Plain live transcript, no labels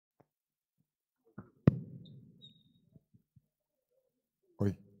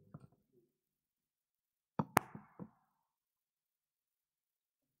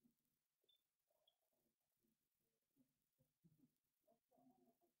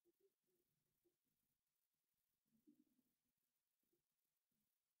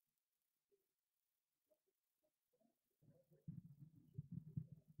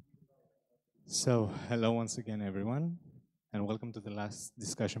So, hello once again, everyone, and welcome to the last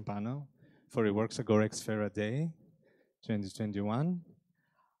discussion panel for Reworks Agoric Sphera Day 2021.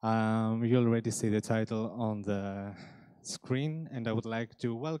 You already see the title on the screen, and I would like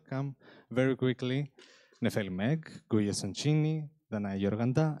to welcome very quickly Nefeli Meg, Guia Soncini, Danae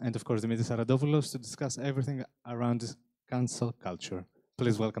Georgantas, and of course Dimitris Sarantopoulos to discuss everything around cancel culture.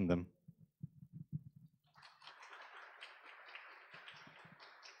 Please welcome them.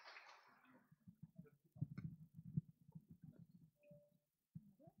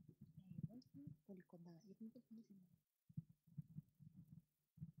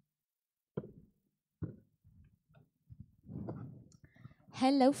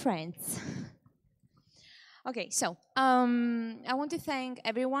 Hello, friends. Okay, so I want to thank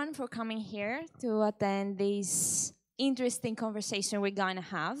everyone for coming here to attend this interesting conversation we're going to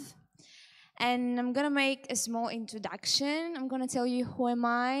have. And I'm going to make a small introduction. I'm going to tell you who am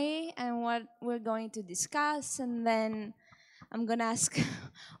I and what we're going to discuss. And then I'm going to ask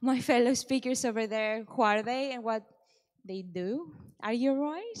my fellow speakers over there who are they and what they do. Are you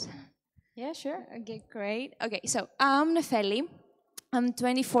all right? Yeah, sure. Okay, great. Okay, so I'm Nefeli. I'm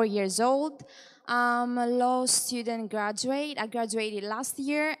 24 years old. I'm a law student graduate. I graduated last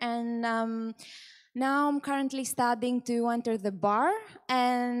year, and now I'm currently studying to enter the bar.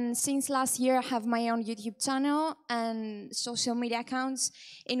 And since last year, I have my own YouTube channel and social media accounts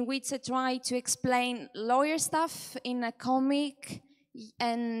in which I try to explain lawyer stuff in a comic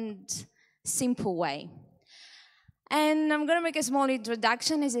and simple way. And I'm going to make a small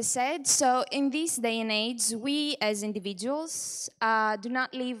introduction, as I said. So in this day and age, we as individuals do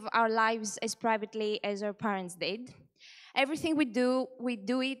not live our lives as privately as our parents did. Everything we do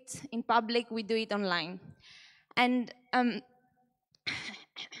it in public, we do it online. And,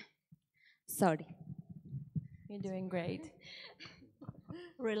 sorry. You're doing great.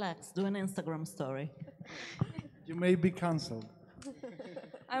 Relax, do an Instagram story. You may be cancelled.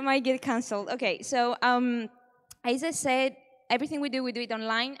 I might get cancelled. Okay, so as I said, everything we do it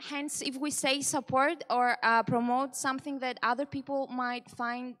online. Hence, if we say support or promote something that other people might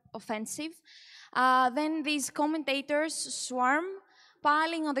find offensive, then these commentators swarm,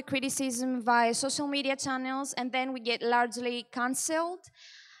 piling on the criticism via social media channels, and then we get largely cancelled,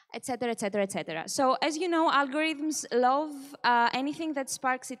 etc., etc., etc. So, as you know, algorithms love anything that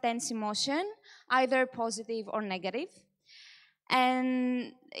sparks intense emotion, either positive or negative.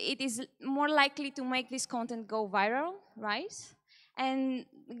 And it is more likely to make this content go viral, right? And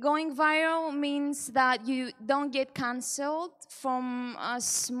going viral means that you don't get cancelled from a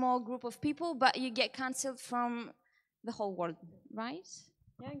small group of people, but you get cancelled from the whole world, right?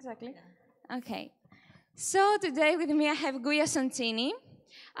 Yeah, exactly. Okay. So today with me I have Guia Soncini,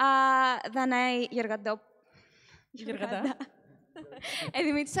 Danae Georgantas, and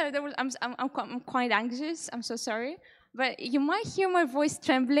Dimitris. I'm quite anxious. I'm so sorry. But you might hear my voice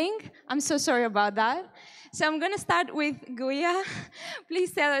trembling. I'm so sorry about that. So I'm going to start with Guia.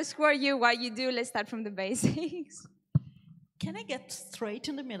 Please tell us who are you, what you do. Let's start from the basics. Can I get straight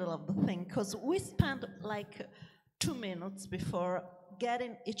in the middle of the thing? Because we spent like 2 minutes before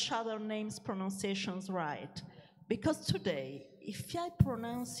getting each other names pronunciations right. Because today, if I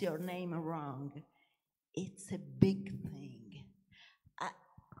pronounce your name wrong, it's a big thing.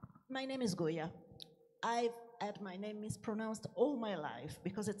 My name is Guia. I've had my name mispronounced all my life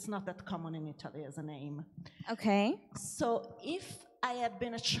because it's not that common in Italy as a name. Okay. So if I had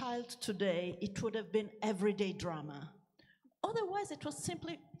been a child today, it would have been everyday drama. Otherwise, it was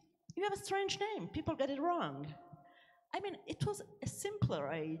simply, you have a strange name, people get it wrong. I mean, it was a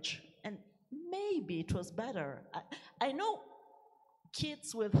simpler age, and maybe it was better. I know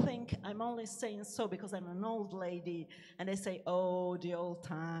kids will think I'm only saying so because I'm an old lady, and they say, oh, the old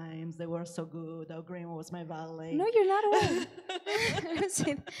times, they were so good, how green was my valley. No, you're not old.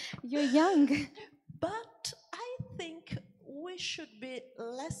 You're young. But I think we should be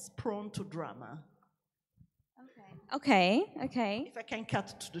less prone to drama. Okay. If I can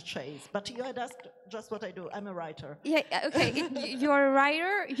cut to the chase. But you had asked just what I do. I'm a writer. Yeah, okay. You're a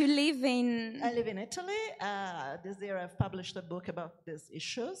writer. You live in... I live in Italy. This year I've published a book about these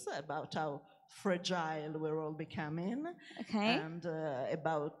issues, about how fragile we're all becoming. Okay. And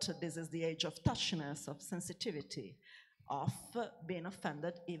about this is the age of touchiness, of sensitivity, of being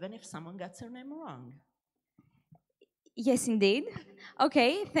offended even if someone gets their name wrong. Yes, indeed.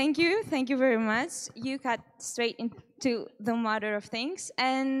 Okay, thank you. Thank you very much. You cut straight into the matter of things.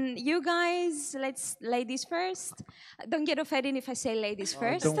 And you guys, let's ladies first. Don't get offended if I say ladies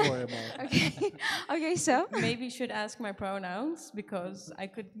first. Don't worry about it. Okay. Okay, so. Maybe you should ask my pronouns because I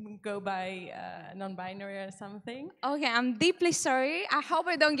could go by non-binary or something. Okay, I'm deeply sorry. I hope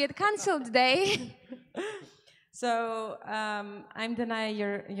I don't get cancelled today. So I'm Danae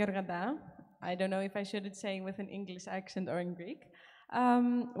Georgantas. I don't know if I should say with an English accent or in Greek.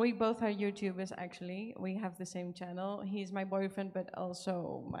 We both are YouTubers, actually. We have the same channel. He's my boyfriend, but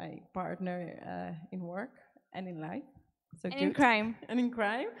also my partner in work and in life. So And cute. in crime. And in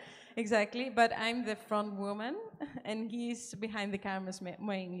crime, exactly. But I'm the front woman, and he's behind the cameras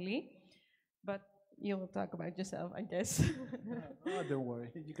mainly. But you will talk about yourself, I guess. Don't worry,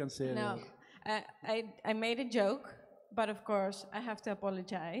 you can say No, it. I made a joke, but of course I have to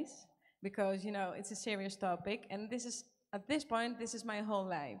apologize because, you know, it's a serious topic, and this is, at this point, this is my whole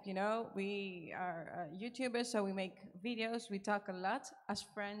life, you know. We are YouTubers, so we make videos, we talk a lot as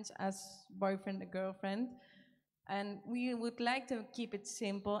friends, as boyfriend and girlfriend, and we would like to keep it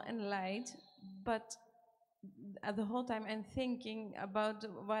simple and light, but at the whole time I'm thinking about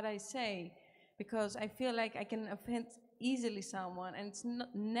what I say, because I feel like I can offend easily someone, and it's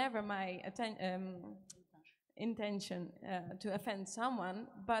never my intention to offend someone,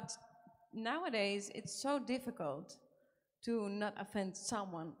 but nowadays it's so difficult to not offend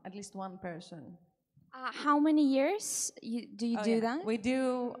someone, at least one person. How many years do you do that? We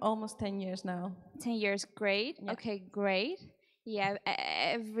do almost 10 years now. 10 years, great. Yeah. Okay, great. Yeah,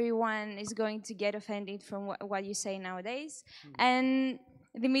 everyone is going to get offended from what you say nowadays. And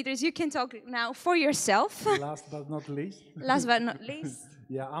Dimitris, you can talk now for yourself. Last but not least. Last but not least.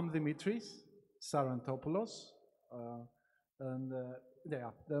 Yeah, I'm Dimitris, Sarantopoulos.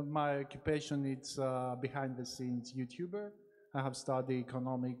 My occupation is behind the scenes YouTuber. I have studied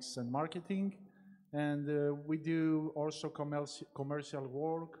economics and marketing, and we do also commercial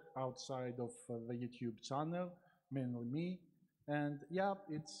work outside of the YouTube channel, mainly me. And yeah,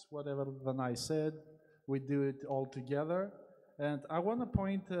 it's whatever Danae said, we do it all together. And I want to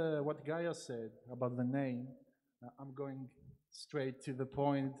point what Guia said about the name. I'm going straight to the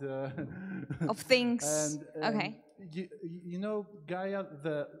point. Of things. And, okay. You know, Guia,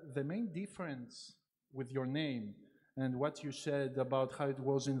 the main difference with your name and what you said about how it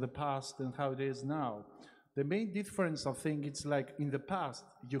was in the past and how it is now, the main difference, I think, it's like in the past,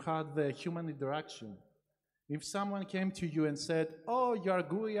 you had the human interaction. If someone came to you and said, oh, you're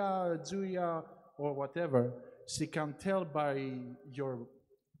Guia, Julia, or whatever, she can tell by your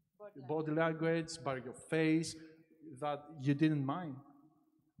body language, by your face, that you didn't mind.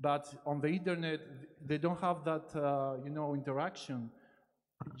 But on the internet, they don't have that, interaction.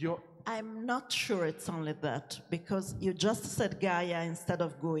 I'm not sure it's only that, because you just said Gaia instead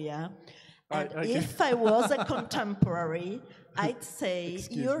of Guia. And if I was a contemporary, I'd say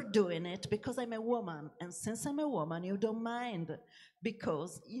you're doing it because I'm a woman. And since I'm a woman, you don't mind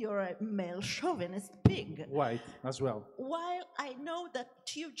because you're a male chauvinist pig. White as well. While I know that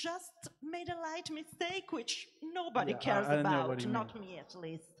you just made a light mistake, which nobody cares about, not me at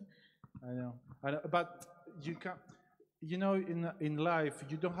least. I know. But you can, you know, in life,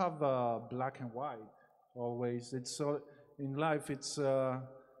 you don't have black and white always. It's in life, it's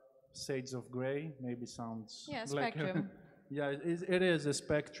shades of gray. Maybe sounds like spectrum. Yeah, it is a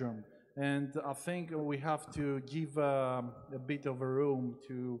spectrum, and I think we have to give a bit of a room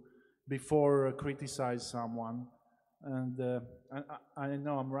before criticize someone. And I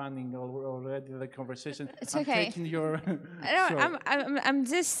know I'm running already the conversation. It's I'm okay. taking your. No, I'm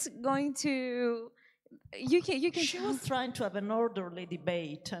just going to. You can. She was trying to have an orderly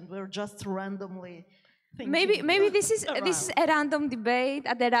debate, and we're just randomly. Maybe this is a random debate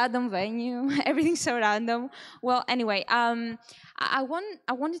at a random venue. Everything's so random. Well, anyway, I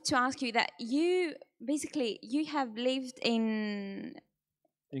wanted to ask you that you have lived in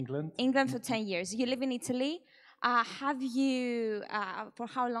England for 10 years. You live in Italy. Have you? For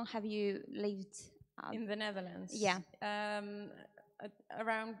how long have you lived? In the Netherlands? Yeah.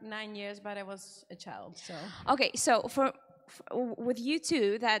 Around 9 years, but I was a child. So. Okay, so with you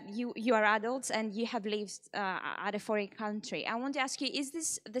two, that you are adults and you have lived at a foreign country, I want to ask you: is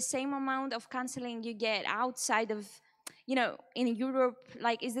this the same amount of counseling you get outside of, in Europe?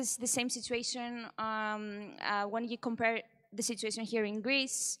 Like, is this the same situation when you compare the situation here in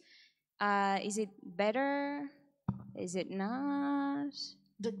Greece? Is it better? Is it not?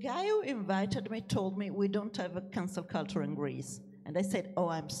 The guy who invited me told me we don't have a cancel culture in Greece. And I said, oh,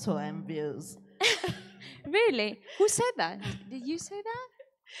 I'm so envious. Really? Who said that? Did you say that?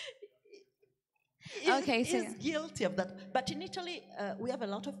 Okay, so is guilty of that. But in Italy, we have a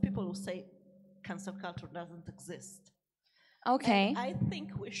lot of people who say cancel culture doesn't exist. okay, And I think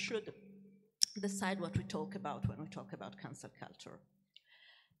we should decide what we talk about when we talk about cancel culture.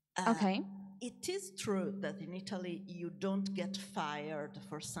 okay, It is true that in Italy you don't get fired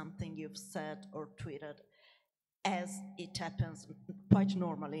for something you've said or tweeted, as it happens quite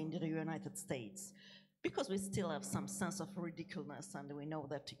normally in the United States, because we still have some sense of ridiculousness, and we know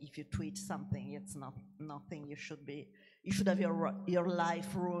that if you tweet something, it's not nothing you should have your life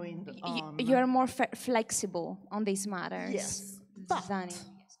ruined on. you're more flexible on these matters. Yes, but than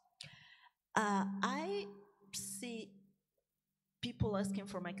I see people asking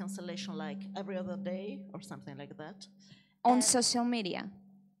for my cancellation like every other day or something like that. on And social media.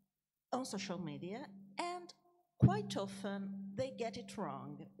 on social media, and quite often they get it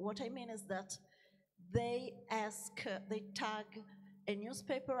wrong. What I mean is that they tag a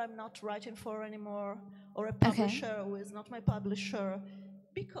newspaper I'm not writing for anymore, or a publisher who is not my publisher,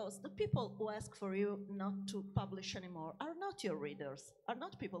 because the people who ask for you not to publish anymore are not your readers, are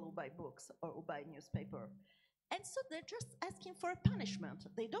not people who buy books or who buy newspaper. And so they're just asking for a punishment.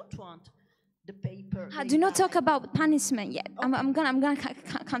 They don't want the paper. Do not talk about punishment yet. Okay. I'm gonna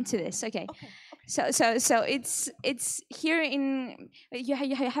come to this. Okay. So it's here in you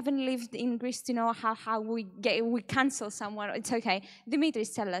haven't lived in Greece to know how we cancel someone. It's okay.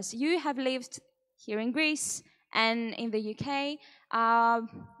 Dimitris, tell us. You have lived here in Greece and in the UK.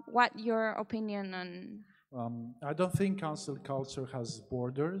 What your opinion on? I don't think cancel culture has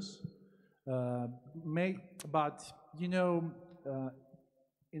borders. But you know,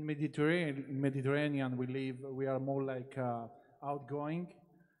 in Mediterranean we are more like outgoing.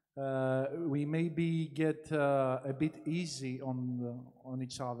 We maybe get a bit easy on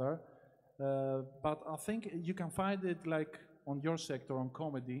each other, but I think you can find it like on your sector, on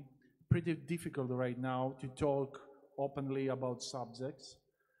comedy, pretty difficult right now to talk openly about subjects.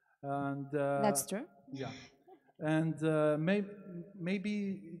 And That's true. yeah. And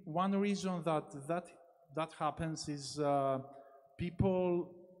maybe one reason that happens is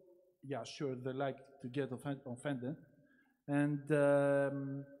people, yeah, sure, they like to get offended, and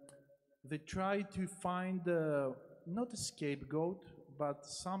they try to find not a scapegoat, but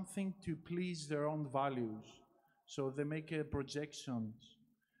something to please their own values. So they make projections.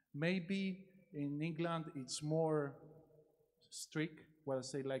 Maybe in England it's more strict, well, I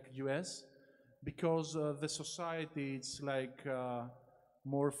say like US, because the society is like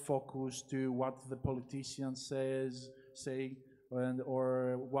more focused to what the politicians say,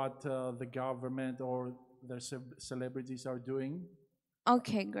 or what the government or their celebrities are doing.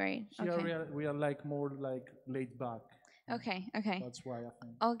 Okay, great. Here Okay. we are like more like laid back. Okay. That's why I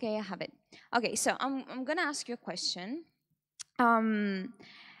think. Okay, I have it. Okay, so I'm gonna ask you a question.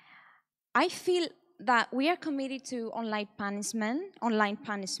 I feel that we are committed to online punishment,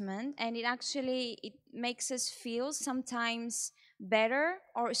 and it makes us feel sometimes better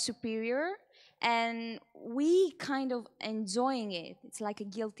or superior, and we kind of enjoying it. It's like a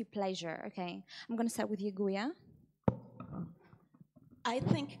guilty pleasure. Okay, I'm gonna start with you, Guia. I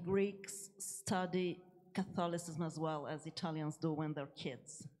think Greeks study Catholicism as well as Italians do when they're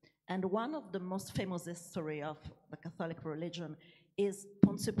kids. And one of the most famous history of the Catholic religion is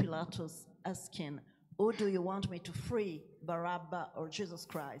Pontius Pilatus asking, who do you want me to free, Barabbas or Jesus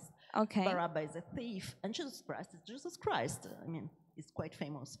Christ? Okay. Barabbas is a thief, and Jesus Christ is Jesus Christ. I mean, he's quite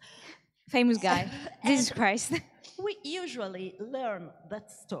famous. Famous guy, Jesus Christ. We usually learn that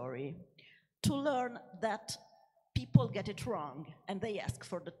story to learn that people get it wrong, and they ask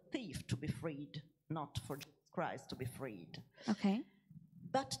for the thief to be freed, not for Jesus Christ to be freed. Okay.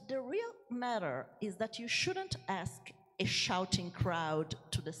 But the real matter is that you shouldn't ask a shouting crowd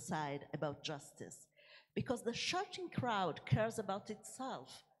to decide about justice, because the shouting crowd cares about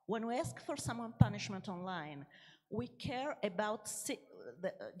itself. When we ask for someone punishment online, we care about,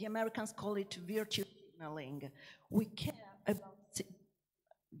 the Americans call it virtue signaling. We care about,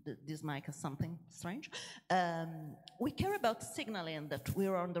 this mic is something strange. We care about signaling that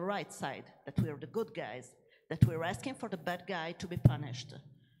we're on the right side, that we're the good guys, that we're asking for the bad guy to be punished.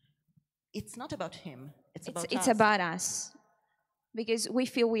 It's not about him, it's about us. It's about us, because we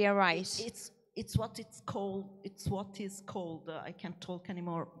feel we are right. It's what is called, I can't talk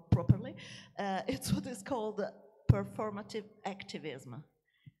anymore properly, it's what is called performative activism.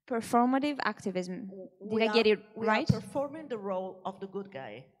 Performative activism. Did I get it right? We are performing the role of the good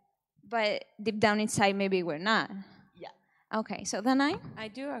guy. But deep down inside, maybe we're not. Yeah. Okay, so Danae? I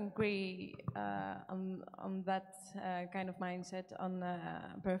do agree on that kind of mindset on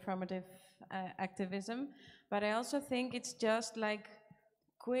performative activism, but I also think it's just like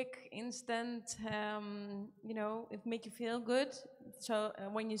quick, instant, you know, it make you feel good. So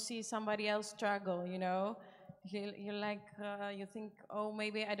when you see somebody else struggle, you know, you're like, you think, oh,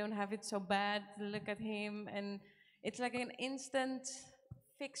 maybe I don't have it so bad. Look at him, and it's like an instant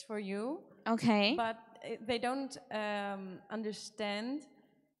fix for you. Okay. But they don't understand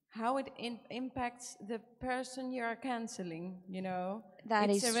how it impacts the person you are canceling, you know. That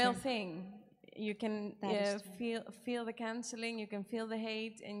it's is a real true. thing. You can That is feel the canceling, you can feel the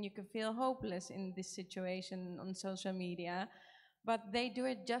hate, and you can feel hopeless in this situation on social media. But they do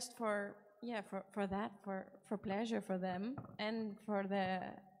it just for pleasure for them and for the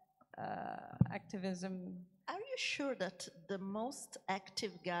activism. Are you sure that the most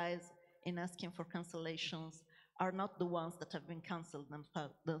active guys in asking for cancellations are not the ones that have been cancelled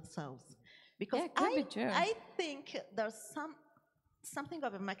themselves? Because Yeah, it could be true. I think there's something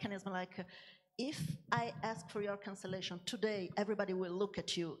of a mechanism like if I ask for your cancellation today, everybody will look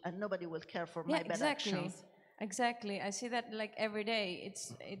at you and nobody will care for my bad actions. Exactly. I see that like every day.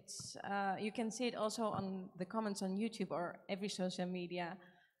 It's you can see it also on the comments on YouTube or every social media.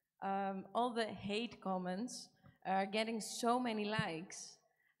 All the hate comments are getting so many likes,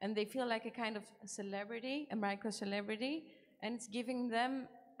 and they feel like a kind of celebrity, a micro celebrity, and it's giving them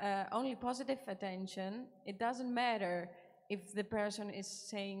only positive attention. It doesn't matter if the person is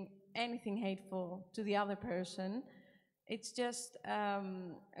saying anything hateful to the other person. It's just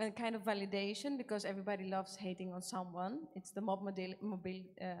a kind of validation because everybody loves hating on someone. It's the mob how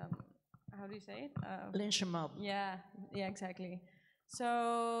do you say it? Lynch mob. Yeah, exactly.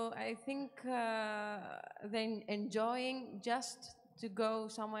 So I think they're enjoying just to go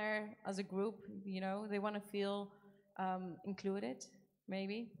somewhere as a group, you know, they want to feel included,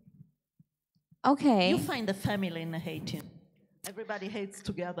 maybe. Okay. You find a family in the hating. Everybody hates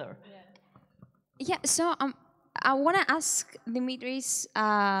together. Yeah, so I want to ask Dimitris,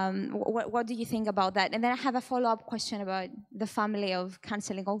 what do you think about that? And then I have a follow-up question about the family of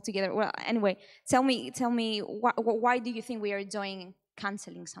canceling altogether. Well, anyway, tell me, why do you think we are doing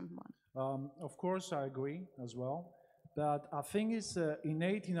canceling someone? Of course, I agree as well. But I think it's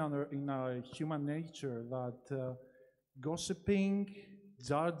innate in our human nature that gossiping,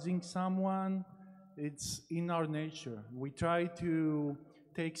 judging someone, it's in our nature. We try to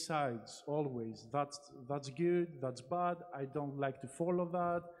take sides always. That's good, that's bad, I don't like to follow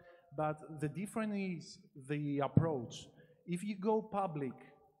that. But the difference is the approach. If you go public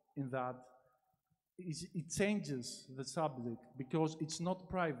in that, it changes the subject because it's not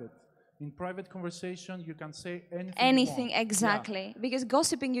private. In private conversation, you can say anything. Anything, you want. exactly. Yeah. Because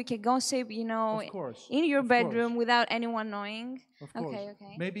gossiping, you can gossip, you know, Of course, in your of bedroom course. without anyone knowing. Of course.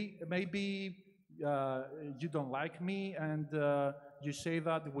 Okay. Maybe you don't like me and you say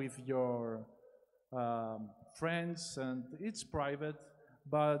that with your friends and it's private,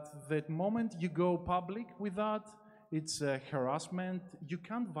 but the moment you go public with that, it's harassment. You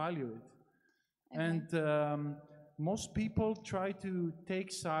can't value it. Okay. And most people try to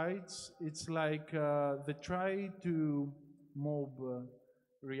take sides. It's like they try to mob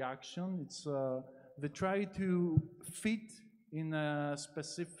reaction. It's they try to fit in a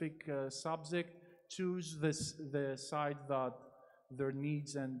specific subject, choose the side that their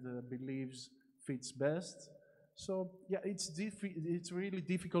needs and beliefs fits best. So yeah, it's really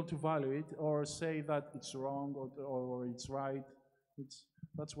difficult to value it or say that it's wrong or it's right.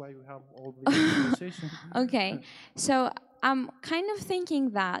 That's why we have all these conversations. Okay, so I'm kind of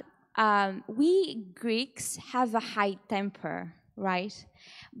thinking that we Greeks have a high temper, right?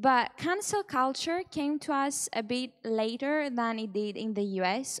 But cancel culture came to us a bit later than it did in the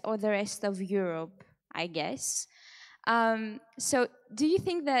US or the rest of Europe, I guess. So do you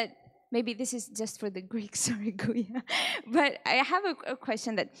think that, maybe this is just for the Greeks, sorry, Guia, but I have a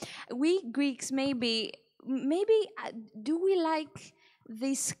question that we Greeks maybe do we like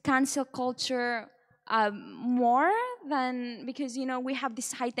this cancel culture more than, because you know we have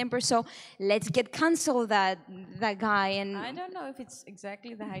this high temper, so let's get cancel that guy. And I don't know if it's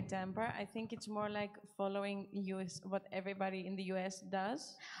exactly the high temper. I think it's more like following what everybody in the US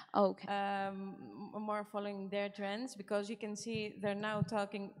does. Okay. More following their trends, because you can see they're now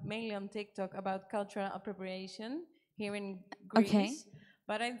talking mainly on TikTok about cultural appropriation here in Greece. Okay.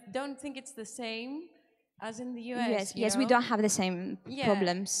 But I don't think it's the same as in the US. Yes, we don't have the same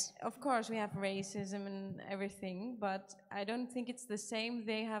problems. Of course, we have racism and everything, but I don't think it's the same.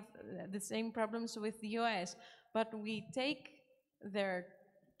 They have the same problems with the US. But we take their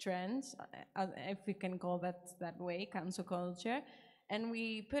trends, if we can call that way, cancel culture, and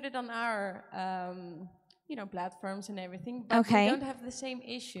we put it on our platforms and everything. But we don't have the same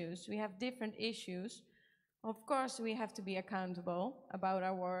issues. We have different issues. Of course, we have to be accountable about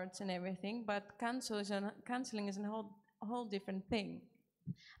our words and everything, but canceling is a whole different thing.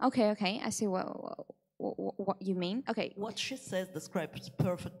 Okay, I see what you mean. Okay, What she says describes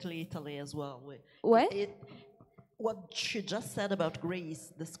perfectly Italy as well. What? What she just said about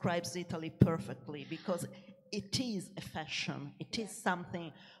Greece describes Italy perfectly, because it is a fashion. It is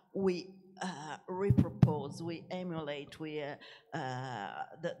something we repropose, we emulate.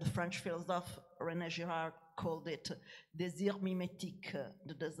 The French philosopher René Girard called it désir mimétique,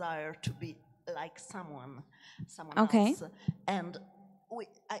 the desire to be like someone Okay. else. And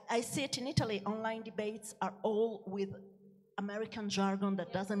I see it in Italy. Online debates are all with American jargon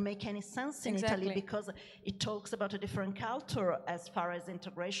that doesn't make any sense in Italy, because it talks about a different culture as far as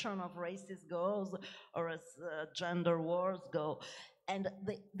integration of races goes, or as gender wars go, and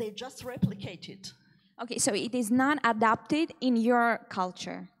they just replicate it. Okay, so it is not adapted in your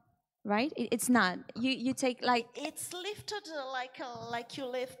culture, right? It's not. You take like it's lifted like you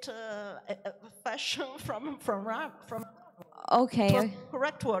lift a fashion from rap from. Okay. It was the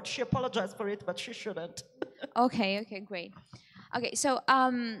correct word. She apologized for it, but she shouldn't. Okay, great. Okay, so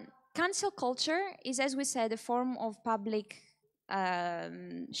cancel culture is, as we said, a form of public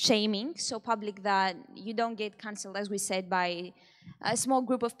shaming. So public that you don't get canceled, as we said, by a small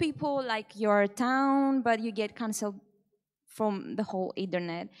group of people like your town, but you get canceled from the whole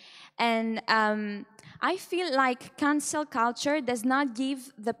internet. And I feel like cancel culture does not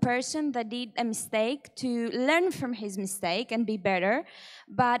give the person that did a mistake to learn from his mistake and be better,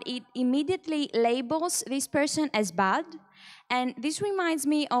 but it immediately labels this person as bad. And this reminds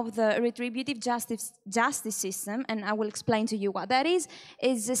me of the retributive justice system, and I will explain to you what that is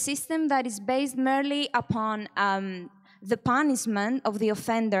a system that is based merely upon the punishment of the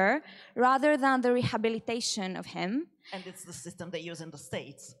offender rather than the rehabilitation of him. And it's the system they use in the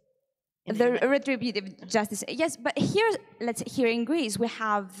States. The retributive justice, yes, but here in Greece we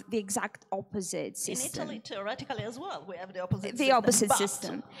have the exact opposite system. In Italy, theoretically as well, we have the opposite. The opposite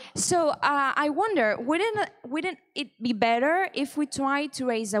system. So I wonder, wouldn't it be better if we try to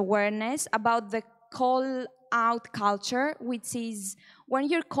raise awareness about the call-out culture, which is when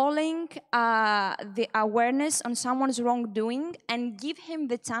you're calling the awareness on someone's wrongdoing and give him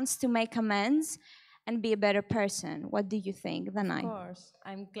the chance to make amends and be a better person? What do you think, Danae? Of course,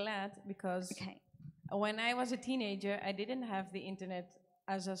 I'm glad, because when I was a teenager, I didn't have the internet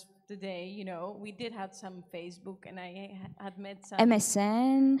as of today. You know, we did have some Facebook, and I had met some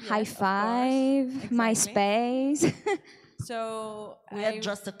MSN, yes, High Five, MySpace. So we had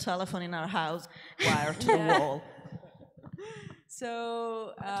just a telephone in our house wired to the wall.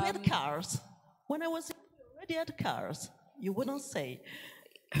 So we had cars. When I was we already had cars. You wouldn't say.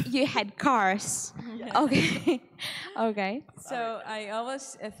 You had cars. Yes. Okay. Okay. So I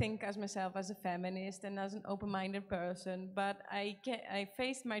always think as myself as a feminist and as an open-minded person, but I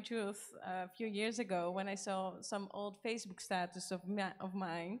faced my truth a few years ago when I saw some old Facebook status of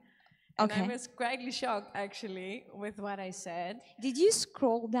mine. And I was greatly shocked, actually, with what I said. Did you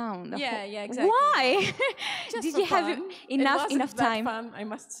scroll down? Yeah, exactly. Why? Did you have enough time? Fun, I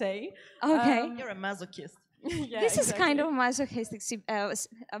must say. Okay. You're a masochist. Yeah, this is kind of masochistic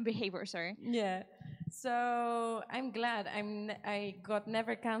behavior, sorry. Yeah. So I'm glad I got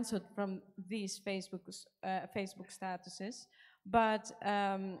never cancelled from these Facebook statuses, but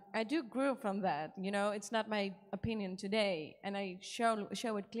I do grow from that. You know, it's not my opinion today, and I show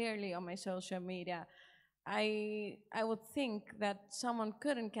it clearly on my social media. I would think that someone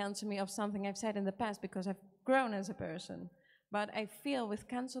couldn't cancel me of something I've said in the past because I've grown as a person. But I feel with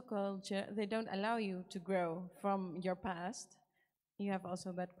cancel culture, they don't allow you to grow from your past. You have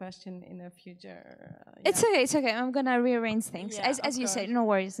also that question in the future. It's okay. I'm going to rearrange things. Yeah, as you said, no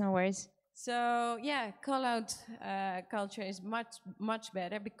worries. So, yeah, call-out culture is much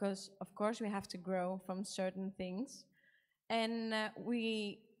better because, of course, we have to grow from certain things. And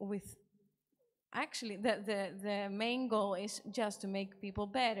actually, the main goal is just to make people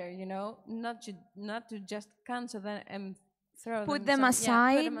better, you know, not to just cancel them and put them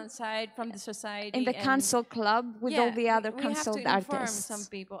aside from the society. In the cancel club with all the other cancelled artists. We have to inform some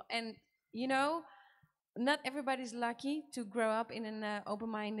people. And, you know, not everybody's lucky to grow up in an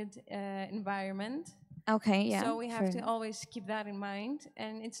open-minded environment. Okay, yeah. So we have to always keep that in mind.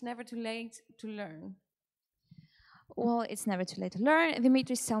 And it's never too late to learn. Well, it's never too late to learn.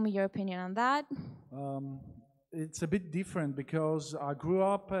 Dimitris, tell me your opinion on that. It's a bit different because I grew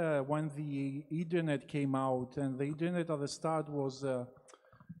up when the internet came out, and the internet at the start was,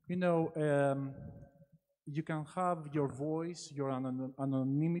 you can have your voice, your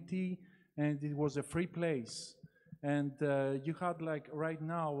anonymity, and it was a free place. And you had like right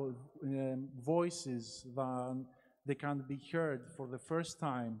now voices that they can be heard for the first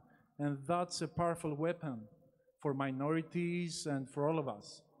time. And that's a powerful weapon for minorities and for all of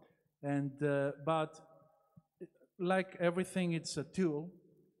us. And, but like everything, it's a tool,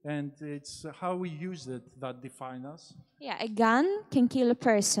 and it's how we use it that defines us. Yeah, a gun can kill a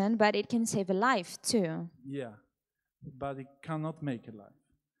person, but it can save a life too. Yeah, but it cannot make a life.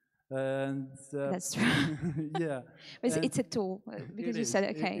 And That's true. yeah, But it's a tool because you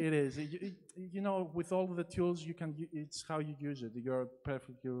said okay. It is. You know, with all the tools, you can. It's how you use it. You're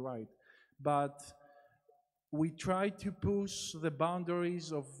perfectly right. But we try to push the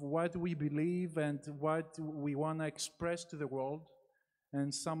boundaries of what we believe and what we want to express to the world,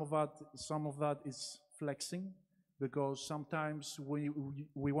 and some of that is flexing, because sometimes we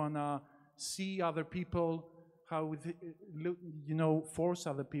want to see other people how they, you know, force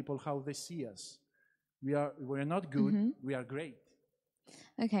other people how they see us. We're not good. We are great.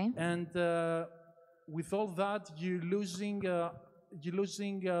 Okay. And with all that, you're losing the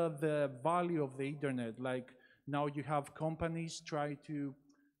value of the internet. Like now, you have companies try to,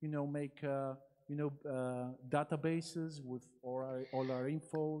 you know, make databases with all our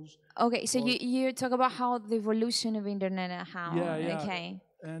infos. Okay, so you talk about how the evolution of internet and how. Yeah. Okay.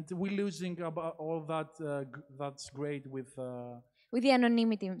 And we're losing about all that. That's great with. With the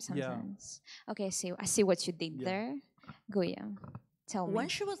anonymity sometimes. Yeah. Okay, I see what you did there. Guia, tell me. When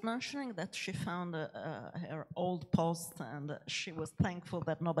she was mentioning that she found her old post and she was thankful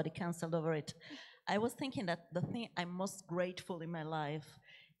that nobody canceled over it, I was thinking that the thing I'm most grateful in my life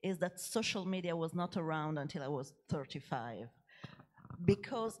is that social media was not around until I was 35.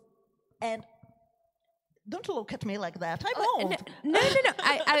 Because, and don't look at me like that, I'm old. No.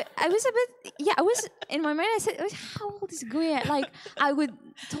 I was a bit, I was, in my mind I said, how old is Guia? Like, I would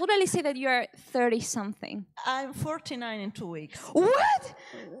totally say that you're 30-something. I'm 49 in 2 weeks. What?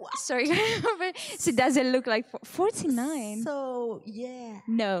 Sorry, so it doesn't look like 49. So, yeah.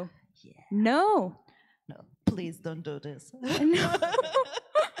 No. Yeah. No. No, please don't do this. No.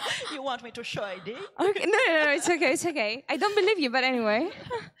 You want me to show ID? Okay. No, it's okay. I don't believe you, but anyway.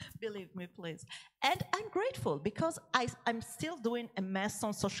 Believe me, please. And I'm grateful because I'm still doing a mess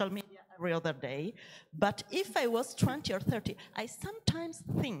on social media every other day. But if I was 20 or 30, I sometimes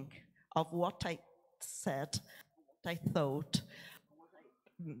think of what I said, what I thought,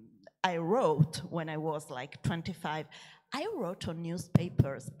 I wrote when I was like 25. I wrote on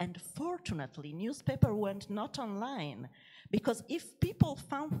newspapers, and fortunately, newspaper went not online. Because if people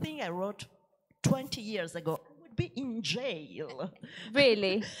found things I wrote 20 years ago, I would be in jail.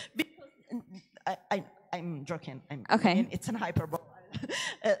 Really? Because I'm joking. Okay. It's an hyperbole.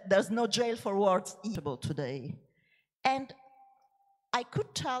 There's no jail for words today. And I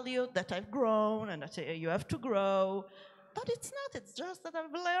could tell you that I've grown and that you have to grow, but it's not. It's just that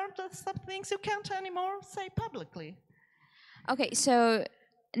I've learned that some things you can't anymore say publicly. Okay, so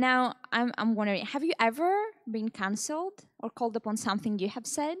now I'm wondering, have you ever been cancelled or called upon something you have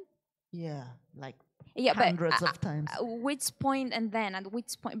said? Yeah, like hundreds of times. Which point and then at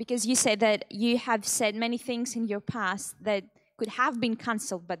which point? Because you said that you have said many things in your past that could have been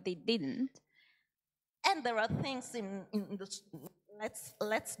cancelled, but they didn't. And there are things in the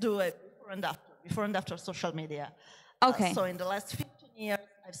let's do a before and after social media. Okay. So in the last 15 years,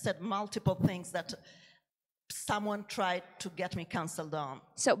 I've said multiple things that someone tried to get me cancelled on.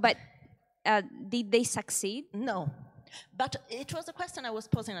 So, but did they succeed? No. But it was a question I was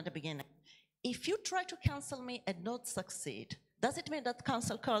posing at the beginning. If you try to cancel me and not succeed, does it mean that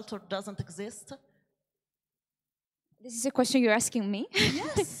cancel culture doesn't exist? This is a question you're asking me?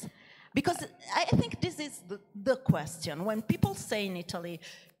 Yes. Because I think this is the question. When people say in Italy,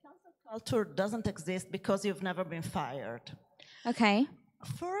 cancel culture doesn't exist because you've never been fired. Okay.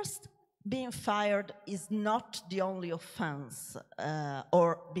 First, being fired is not the only offense,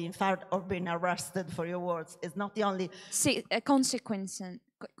 or being fired or being arrested, for your words, is not the only... consequence.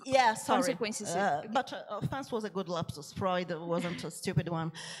 Yeah, sorry. Consequences. But offense was a good lapsus. Freud wasn't a stupid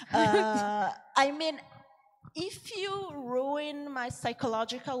one. I mean, if you ruin my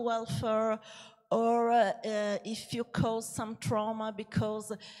psychological welfare, or if you cause some trauma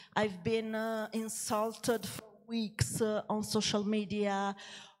because I've been insulted for weeks on social media,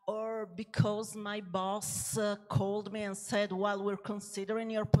 or because my boss called me and said, well, we're considering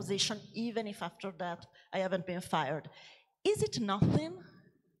your position, even if after that I haven't been fired. Is it nothing?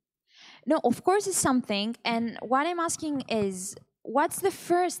 No, of course it's something. And what I'm asking is, what's the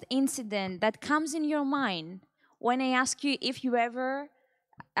first incident that comes in your mind when I ask you if you have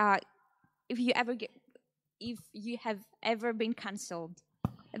ever been cancelled?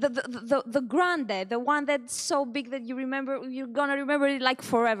 The grande, the one that's so big that you're gonna remember it like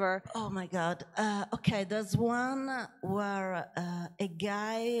forever. Oh my God. Okay, there's one where a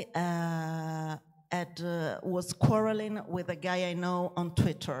guy was quarreling with a guy I know on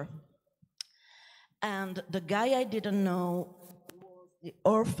Twitter. And the guy I didn't know was the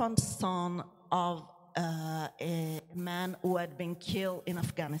orphaned son of a man who had been killed in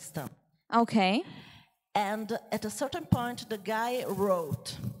Afghanistan. Okay. And at a certain point, the guy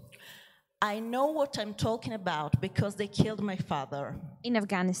wrote, I know what I'm talking about because they killed my father. In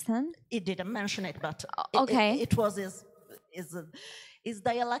Afghanistan? He didn't mention it, but okay. it was his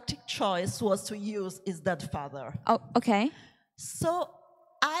dialectic choice was to use his dead father. Oh, okay. So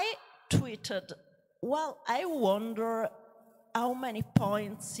I tweeted, well, I wonder how many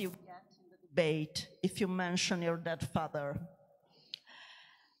points you get in the debate if you mention your dead father.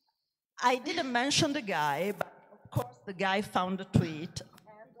 I didn't mention the guy, but of course the guy found the tweet,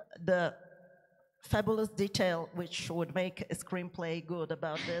 and the fabulous detail which would make a screenplay good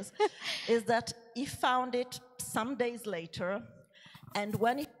about this is that he found it some days later, and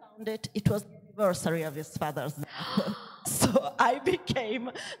when he found it, it was the anniversary of his father's death. So I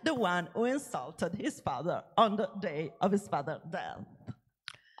became the one who insulted his father on the day of his father's death.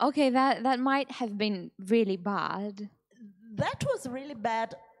 Okay, that might have been really bad. That was really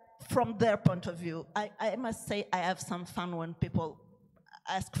bad from their point of view. I must say I have some fun when people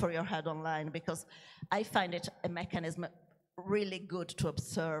ask for your head online, because I find it a mechanism really good to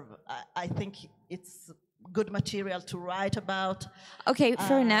observe. I think it's good material to write about. Okay,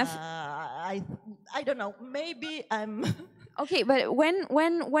 fair enough. I don't know, maybe I'm... Okay, but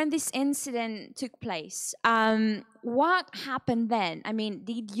when this incident took place, what happened then? I mean,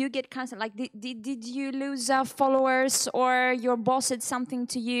 did you get cancelled? Like, did you lose followers, or your boss said something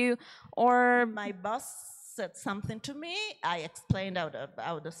to you, or... My boss said something to me. I explained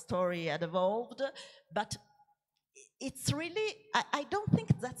how the story had evolved, but it's really, I don't think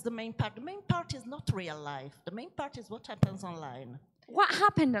that's the main part. The main part is not real life. The main part is what happens online. What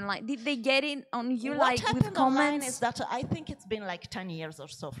happened online? Did they get it on you, like, with comments? What happened online is that I think it's been like 10 years or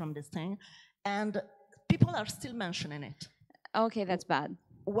so from this thing, and people are still mentioning it. Okay, that's bad.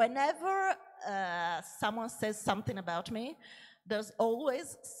 Whenever someone says something about me, there's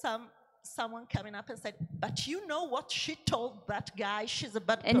always someone coming up and said, but you know what she told that guy? She's a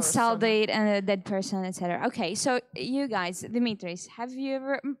bad person. Insulted and a dead person, etc. Okay, so you guys, Dimitris, have you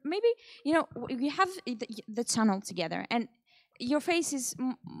ever, maybe, you know, you have the channel together, and your face is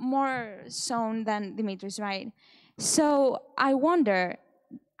more shown than Dimitris, right? So I wonder,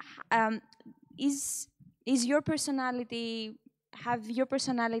 is your personality, have your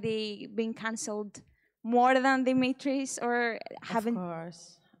personality been cancelled more than Dimitris, or haven't? Of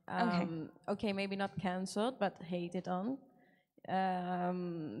course. Okay, maybe not cancelled, but hated on.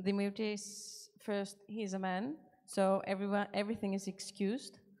 Dimitris, first, he's a man, so everything is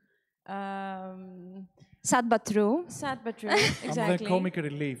excused. Sad but true. Sad but true, exactly. I'm the comic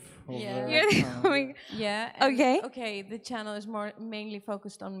relief. Yeah. You're the comic. Yeah. Okay. Okay, the channel is mainly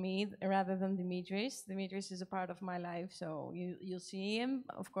focused on me rather than Dimitris. Dimitris is a part of my life, so you'll see him,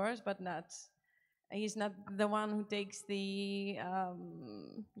 of course, but not. He's not the one who takes the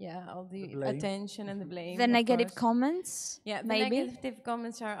all the attention and the blame. The negative comments. Yeah, the maybe negative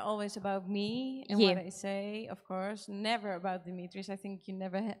comments are always about me and what I say, of course. Never about Dimitris. I think you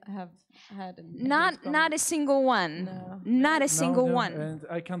never have had not a single one. No. Not a single one. And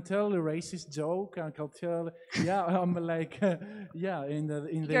I can tell a racist joke. I can tell. Yeah, I'm like in the.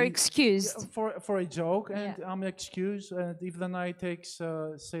 You're excused for a joke, and I'm excused. And if the night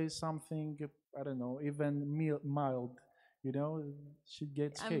says something, I don't know, even mild, you know, she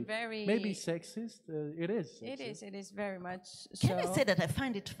gets hate. Maybe sexist, it is. Sexist. It is very much so. Can I say that I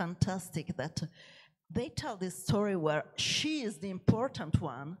find it fantastic that they tell this story where she is the important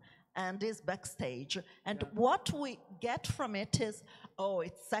one and is backstage, and what we get from it is, oh,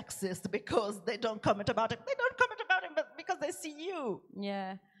 it's sexist because they don't comment about it. They don't comment about it but because they see you.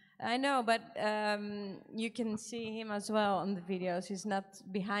 Yeah. I know, but you can see him as well on the videos. He's not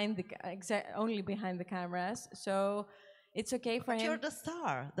behind only behind the cameras, so it's okay for him. You're the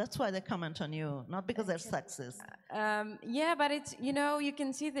star. That's why they comment on you, not because they're sexist. Yeah, but it's, you know, you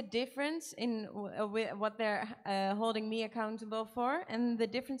can see the difference in what they're holding me accountable for, and the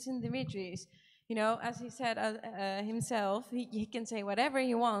difference in Dimitris. You know, as he said himself, he can say whatever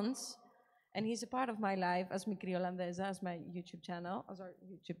he wants. And he's a part of my life as iMikriOllandeza, as my YouTube channel, as our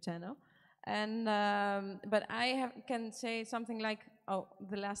YouTube channel. And but can say something like, oh,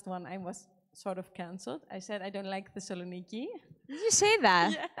 the last one I was sort of cancelled. I said I don't like the Thessaloniki. Did you say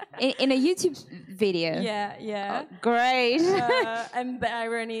that? Yeah. In a YouTube video. Yeah, yeah. Oh, great. And the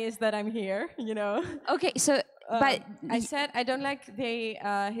irony is that I'm here, you know. Okay, so but I said I don't like the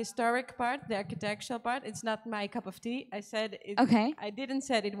historic part, the architectural part. It's not my cup of tea. I said it, Okay. I didn't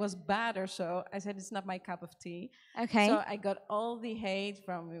said it was bad or so. I said it's not my cup of tea. Okay. So I got all the hate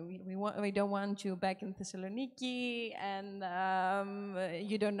from we don't want you back in Thessaloniki, and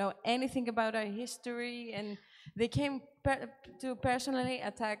you don't know anything about our history, and they came to personally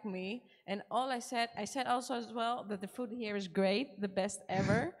attack me. And all I said also as well that the food here is great, the best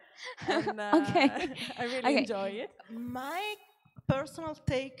ever. And, Okay. I really enjoy it. My personal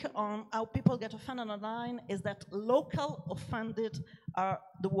take on how people get offended online is that local offended are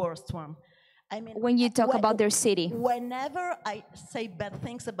the worst one. I mean, when you talk about their city. Whenever I say bad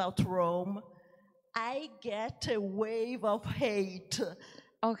things about Rome, I get a wave of hate.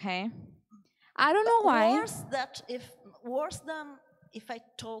 Okay. I don't know why. Worse than if I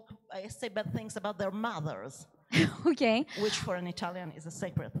say bad things about their mothers. Okay. Which for an Italian is a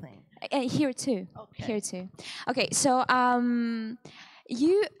sacred thing. Here too. Okay. Here too. Okay, so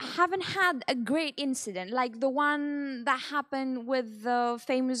you haven't had a great incident like the one that happened with the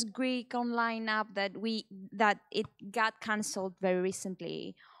famous Greek online app that it got cancelled very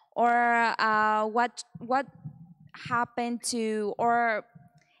recently, or what happened to, or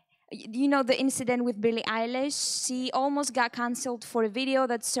you know, the incident with Billie Eilish. She almost got cancelled for a video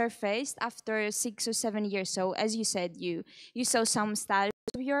that surfaced after 6 or 7 years. So as you said, you saw some status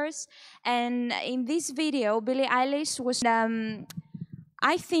of yours, and in this video, Billie Eilish was.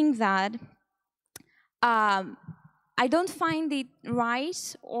 I think that I don't find it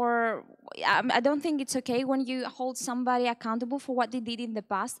right, or I don't think it's okay when you hold somebody accountable for what they did in the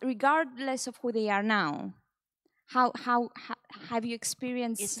past, regardless of who they are now. How have you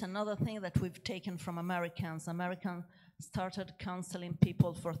experienced? It's another thing that we've taken from Americans. Americans started counseling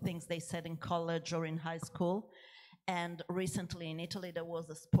people for things they said in college or in high school. And recently in Italy, there was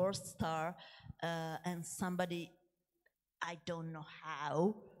a sports star, and somebody, I don't know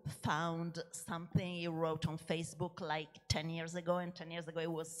how, found something he wrote on Facebook like 10 years ago, and 10 years ago he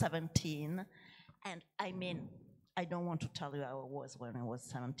was 17. And I mean, I don't want to tell you how I was when I was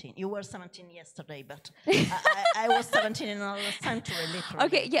 17. You were 17 yesterday, but I was 17 in another century, literally.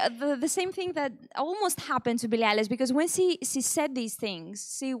 Okay, yeah, the same thing that almost happened to Billie Eilish, because when she said these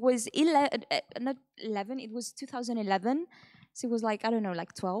things, she was not 11, it was 2011. She was like, I don't know,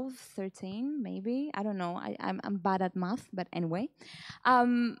 like 12, 13, maybe. I don't know. I'm bad at math, but anyway.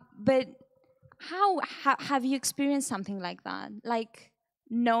 But how have you experienced something like that? Like,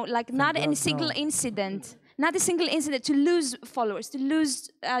 no, like not a single incident. Not a single incident to lose followers, to lose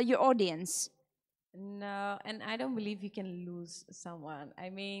your audience. No, and I don't believe you can lose someone. I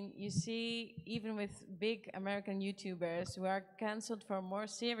mean, you see, even with big American YouTubers who are cancelled for more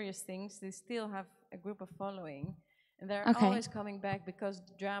serious things, they still have a group of following. And they're always coming back because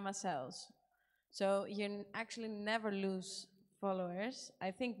drama sells. So you actually never lose followers.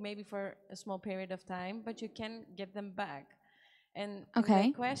 I think maybe for a small period of time, but you can get them back. And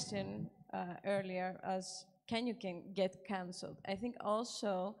the question earlier as can you get cancelled? I think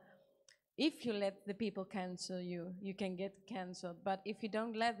also if you let the people cancel you, you can get cancelled. But if you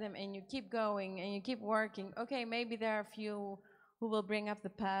don't let them and you keep going and you keep working, okay, maybe there are a few who will bring up the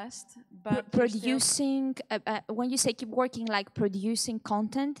past, but producing. When you say keep working, like producing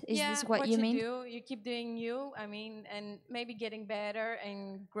content, is this what you mean? Yeah, you keep doing you. I mean, and maybe getting better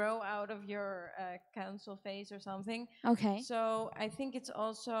and grow out of your cancel phase or something. Okay. So I think it's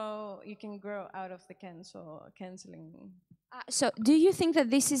also you can grow out of the canceling. So do you think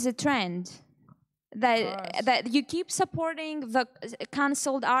that this is a trend? That you keep supporting the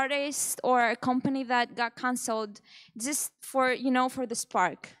cancelled artist or a company that got cancelled just for, you know, for the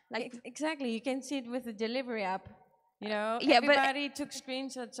spark, like exactly. You can see it with the delivery app. You know, yeah, everybody took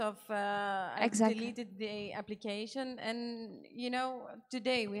screenshots of I deleted the application, and you know,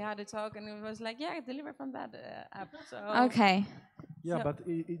 today we had a talk, and it was like, yeah, I deliver from that app. So okay. Yeah, so, but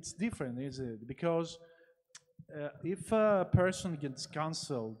it's different, is it? Because if a person gets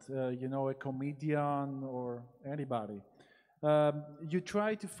cancelled, you know, a comedian or anybody, you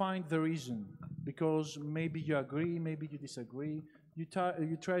try to find the reason, because maybe you agree, maybe you disagree. You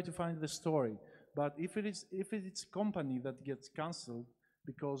try to find the story. But if it's a company that gets cancelled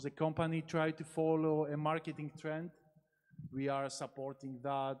because the company tried to follow a marketing trend, we are supporting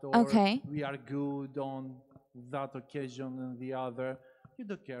that, or we are good on that occasion and the other, you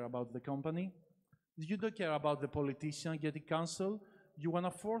don't care about the company. You don't care about the politician getting cancelled. You want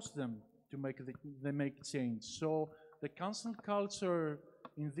to force them to make change. So the cancel culture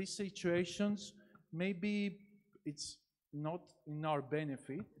in these situations, maybe it's not in our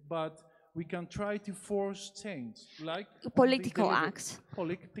benefit, but we can try to force change, like Political acts.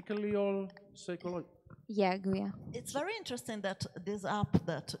 politically or psychologically. Yeah, Guia. It's very interesting that this app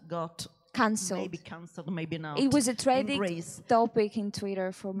that got Cancelled. maybe cancelled, maybe not. It was a trending embrace. topic in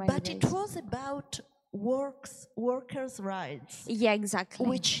Twitter for many But days. it was about workers' rights, Yeah, exactly.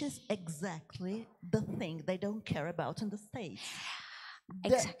 which is exactly the thing they don't care about in the States.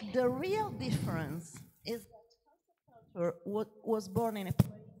 Exactly. The real difference is that cancel culture was born in a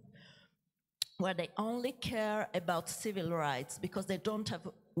place where they only care about civil rights because they don't have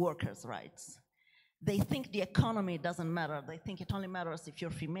workers' rights. They think the economy doesn't matter. They think it only matters if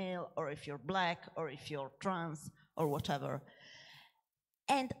you're female or if you're black or if you're trans or whatever.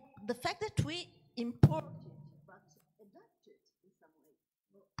 And the fact that we import it but adapt it in some way.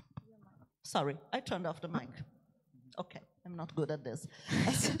 Sorry, I turned off the mic. Okay, I'm not good at this.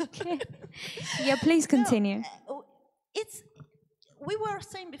 Okay. Yeah, please continue. No, we were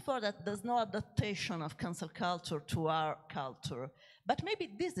saying before that there's no adaptation of cancel culture to our culture, but maybe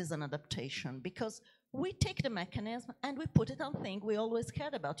this is an adaptation because we take the mechanism and we put it on things we always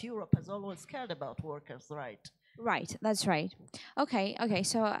cared about. Europe has always cared about workers' rights. Right, that's right. Okay,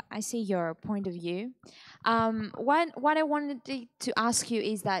 so I see your point of view. What I wanted to ask you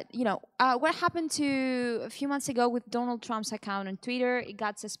is that, what happened to a few months ago with Donald Trump's account on Twitter? It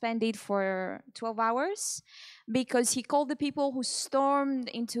got suspended for 12 hours because he called the people who stormed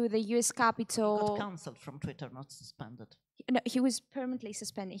into the US Capitol. Got cancelled from Twitter, not suspended. No, he was permanently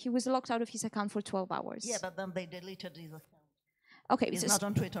suspended. He was locked out of his account for 12 hours. Yeah, but then they deleted his account. Okay, He's so not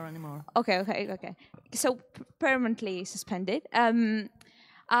on Twitter anymore. Okay. So permanently suspended. Yeah.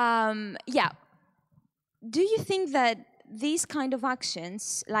 Do you think that these kind of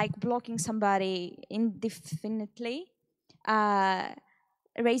actions, like blocking somebody indefinitely,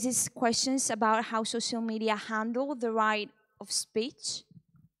 raises questions about how social media handle the right of speech?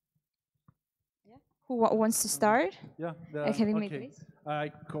 Yeah. Who wants to start? Yeah. Okay, Okay. Dimitris.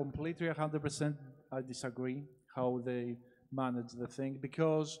 I completely 100% I disagree how they manage the thing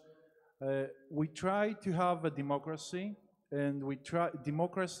because we try to have a democracy and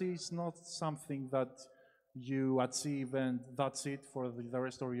democracy is not something that you achieve and that's it for the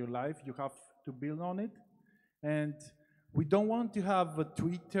rest of your life. You have to build on it. And we don't want to have a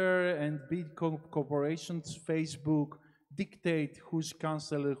Twitter and big corporations, Facebook, dictate who's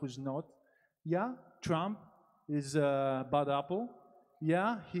cancelled and who's not. Yeah, Trump is a bad apple.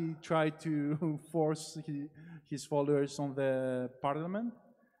 Yeah, he tried to force his followers on the parliament,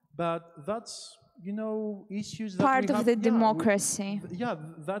 but that's, issues that Part we of have, the democracy.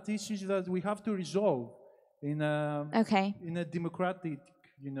 that issues that we have to resolve in a democratic,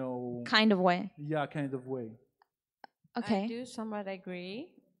 Kind of way. Yeah, kind of way. Okay. I do somewhat agree.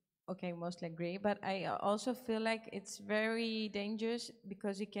 Okay, mostly agree, but I also feel like it's very dangerous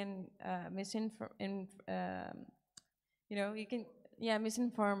because you can misinform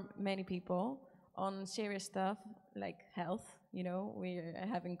many people on serious stuff like health. We're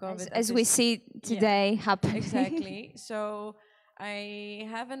having COVID. As we see today happening. Exactly. So I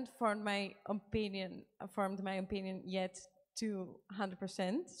haven't formed my opinion yet to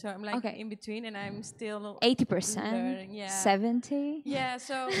 100%. So I'm like in between, and I'm still 80%, learning. Yeah. 70. Yeah.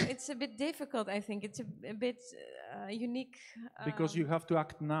 So it's a bit difficult. I think it's a bit unique. Because you have to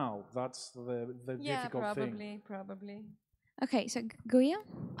act now. That's the difficult thing. Probably. Okay, so Guia?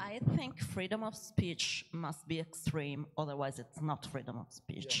 I think freedom of speech must be extreme, otherwise it's not freedom of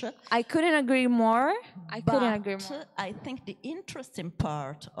speech. Yeah. I couldn't agree more. I think the interesting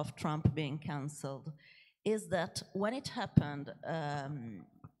part of Trump being cancelled is that when it happened,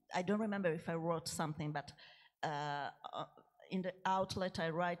 I don't remember if I wrote something, but in the outlet I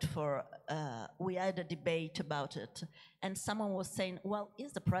write for, we had a debate about it, and someone was saying, well,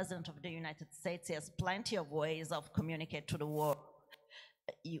 he's the president of the United States, he has plenty of ways of communicate to the world.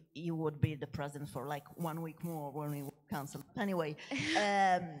 You would be the president for like 1 week more when we cancel. Anyway,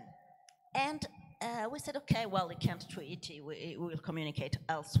 and we said, okay, well, he can't tweet, he will communicate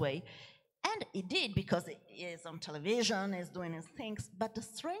elsewhere. And he did, because he is on television, he's doing his things, but the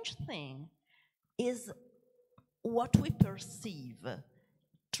strange thing is what we perceive.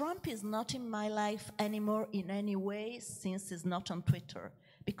 Trump is not in my life anymore in any way since he's not on Twitter,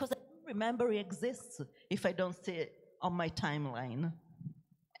 because I don't remember he exists if I don't see it on my timeline.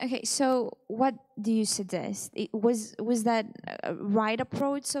 Okay, so what do you suggest? Was that a right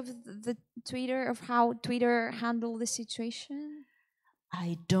approach of the Twitter, of how Twitter handled the situation?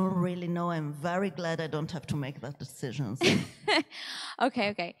 I don't really know. I'm very glad I don't have to make that decisions.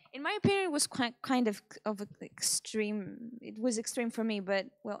 Okay. In my opinion, it was kind of extreme. It was extreme for me, but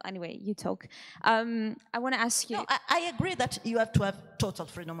well, anyway, you talk. I want to ask you. No, I agree that you have to have total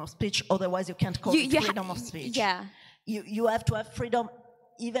freedom of speech, otherwise you can't call it freedom of speech. Yeah. You have to have freedom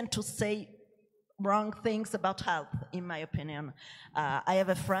even to say wrong things about health, in my opinion. I have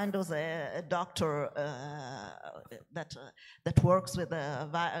a friend who's a doctor that works with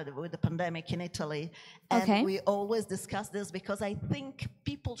the pandemic in Italy, and we always discuss this because I think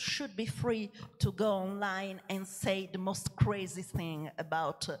people should be free to go online and say the most crazy thing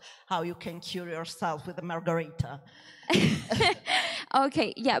about how you can cure yourself with a margarita.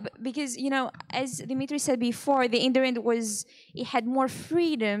 Okay, yeah, because, you know, as Dimitris said before, the internet it had more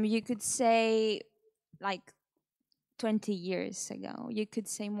freedom, you could say, like 20 years ago. You could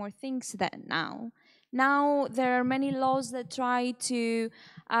say more things than now. Now there are many laws that try to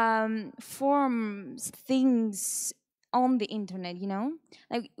form things on the internet, you know?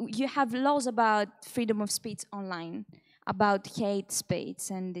 Like you have laws about freedom of speech online, about hate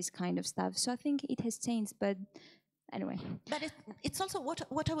speech and this kind of stuff. So I think it has changed, but anyway. But it's also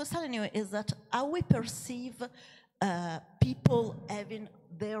what I was telling you is that how we perceive people having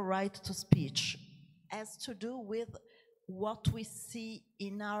their right to speech has to do with what we see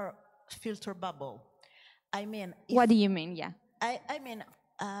in our filter bubble. I mean... What do you mean, yeah? I mean,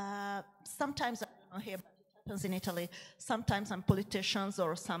 sometimes, I don't know here, but it happens in Italy, sometimes some politicians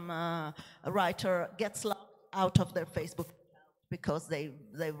or some writer gets locked out of their Facebook because they've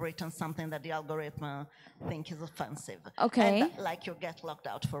written something that the algorithm think is offensive. Okay. And like you get locked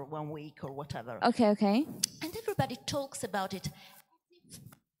out for 1 week or whatever. Okay. And everybody talks about it.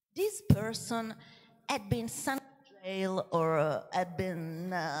 This person had been sent to jail or had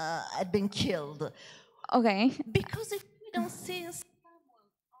been killed. Okay. Because if we don't see someone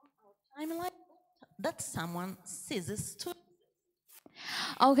on our timeline, that someone ceases to.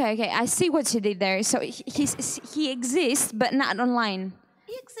 Okay. I see what you did there. So he exists, but not online.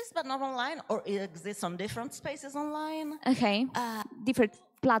 He exists, but not online, or he exists on different spaces online. Okay. Different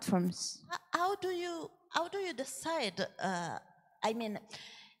platforms. How do you decide? I mean,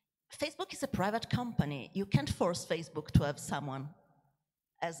 Facebook is a private company. You can't force Facebook to have someone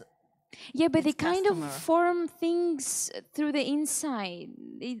as. Yeah, but they customer. kind of form things through the inside.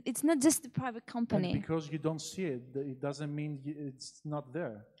 It's not just the private company. And because you don't see it, it doesn't mean it's not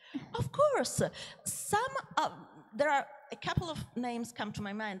there. Of course. There are a couple of names come to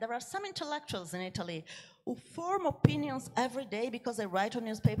my mind. There are some intellectuals in Italy who form opinions every day because they write on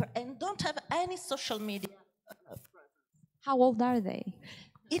newspaper and don't have any social media. How old are they?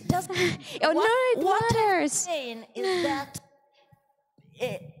 It doesn't. What I'm matters. saying is that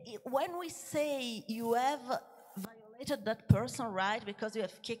when we say you have violated that person, right, because you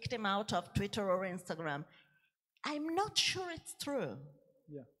have kicked him out of Twitter or Instagram, I'm not sure it's true.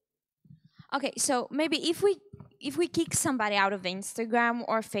 Yeah. Okay, so maybe if we kick somebody out of Instagram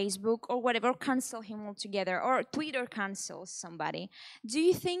or Facebook or whatever, cancel him altogether, or Twitter cancels somebody, do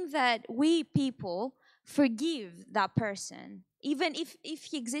you think that we people forgive that person, even if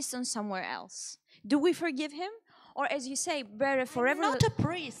he exists on somewhere else? Do we forgive him? Or as you say, better forever... I'm not a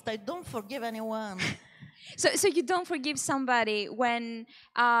priest. I don't forgive anyone. So you don't forgive somebody when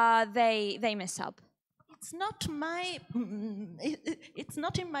they mess up? It's not it's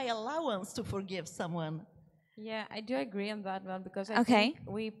not in my allowance to forgive someone. Yeah, I do agree on that one, because I think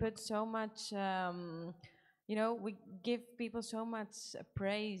we put so much, we give people so much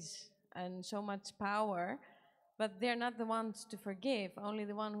praise and so much power, but they're not the ones to forgive. Only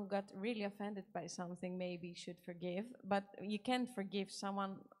the one who got really offended by something maybe should forgive. But you can't forgive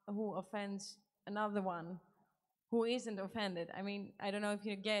someone who offends another one who isn't offended. I mean, I don't know if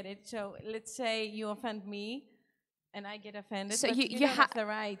you get it. So let's say you offend me and I get offended, so but you don't have the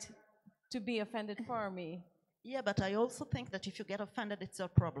right to be offended for me. Yeah, but I also think that if you get offended, it's your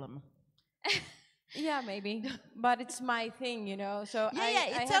problem. Yeah, maybe. But it's my thing, you know. So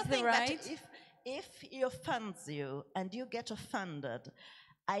I it's have the right. If he offends you and you get offended,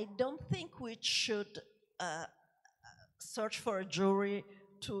 I don't think we should search for a jury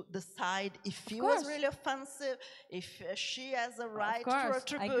to decide if he was really offensive, if she has a right to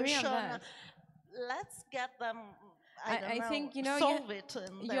retribution. Let's get them. I think solve it.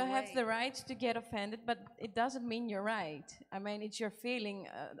 You have the right to get offended, but it doesn't mean you're right. I mean, it's your feeling.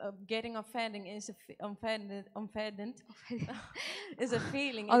 Getting offended is offended is a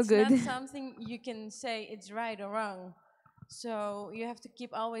feeling. It's not something you can say it's right or wrong. So you have to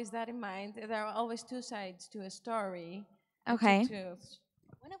keep always that in mind. There are always two sides to a story. Okay.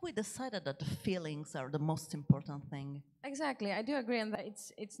 When have we decided that the feelings are the most important thing? Exactly, I do agree on that.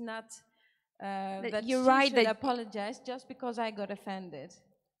 It's not that you're she right should that- apologize just because I got offended.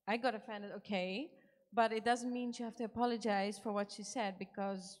 I got offended, okay, but it doesn't mean she have to apologize for what she said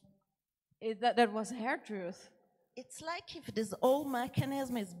because that was her truth. It's like if this whole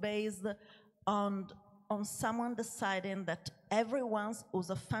mechanism is based on someone deciding that everyone who's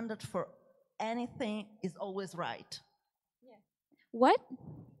offended for anything is always right. What?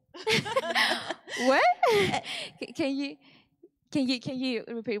 What? Can you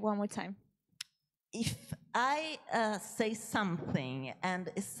repeat one more time? If I say something and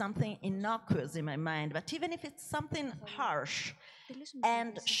it's something innocuous in my mind, but even if it's something harsh,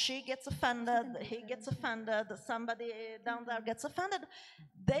 and she gets offended, he gets offended, somebody down there gets offended,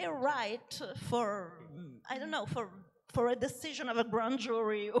 they're right for, I don't know, for a decision of a grand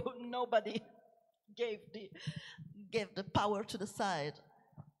jury who nobody gave the power to decide.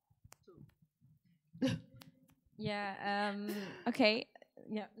 Yeah. Okay.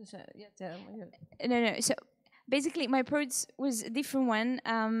 Yeah. So, yeah. Tell me. No. So basically, my approach was a different one.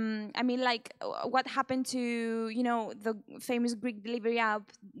 I mean, like, what happened to the famous Greek delivery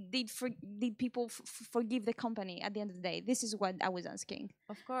app? Did people forgive the company at the end of the day? This is what I was asking.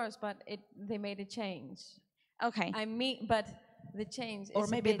 Of course, but they made a change. Okay. I mean, but the change. Or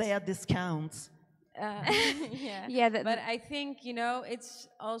is maybe they had discounts. Yeah. Yeah, but I think it's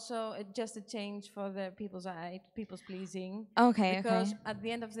also just a change for the people's eye, people's pleasing. Okay. Because Okay. at the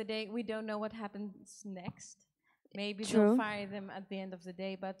end of the day, we don't know what happens next. Maybe True. they'll fire them at the end of the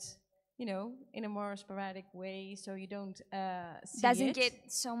day, but in a more sporadic way, so you don't see Doesn't it. get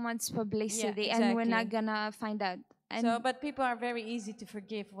so much publicity, Yeah, and we're not exactly. gonna find out. And So, but people are very easy to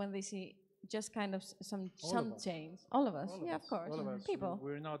forgive when they see just kind of some of us. change. All of us, All of yeah, us, of course. all of us. People,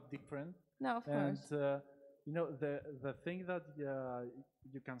 We're not different. no, of And course. the thing that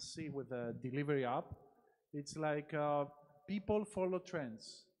you can see with the delivery app, it's like people follow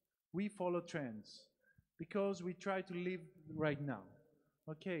trends. We follow trends because we try to live right now.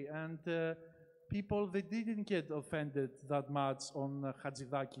 Okay, and people, they didn't get offended that much on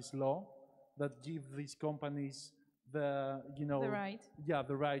Hatzidakis law that give these companies the The right. yeah,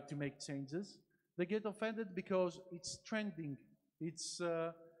 the right to make changes. They get offended because it's trending. It's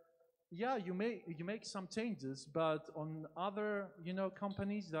yeah, you make some changes, but on other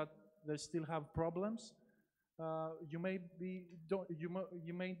companies that they still have problems, you may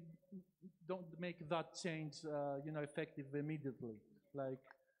don't make that change effective immediately. Like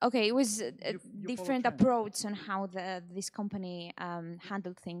okay, it was a you follow different trends. approach on how this company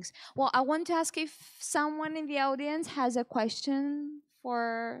handled things. Well, I want to ask if someone in the audience has a question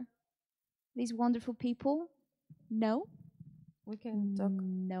for these wonderful people. No. We can talk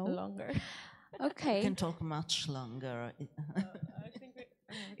No. longer. We Okay. can talk much longer.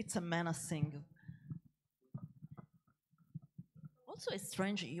 It's a menacing. Also, it's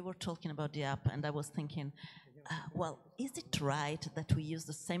strange, you were talking about the app, and I was thinking, well, is it right that we use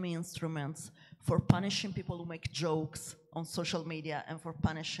the same instruments for punishing people who make jokes on social media and for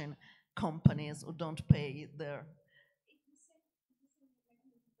punishing companies who don't pay their...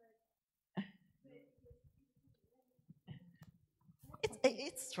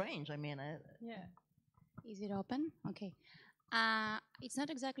 It's strange, I mean... Yeah. Is it open? Okay. It's not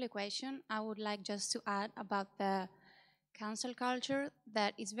exactly a question. I would like just to add about the cancel culture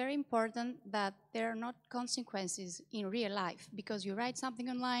that it's very important that there are not consequences in real life because you write something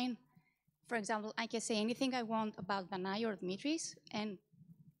online. For example, I can say anything I want about Danae or Dimitris, and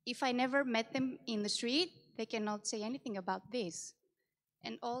if I never met them in the street, they cannot say anything about this.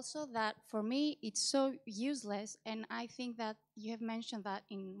 And also that for me, it's so useless, and I think that you have mentioned that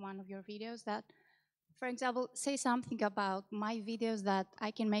in one of your videos that, for example, say something about my videos that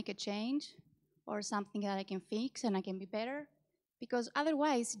I can make a change or something that I can fix and I can be better, because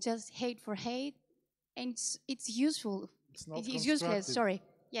otherwise just hate for hate, and it's useful. It's not It's useless, constructive. sorry.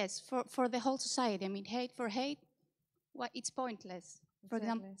 Yes, for the whole society. I mean, hate for hate, it's pointless. For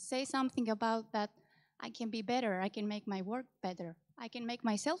example, Exactly. say something about that I can be better, I can make my work better, I can make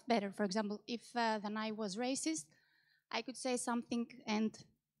myself better. For example, if Danae was racist, I could say something and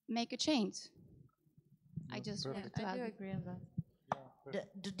make a change. I just wanted to I do add. agree on that.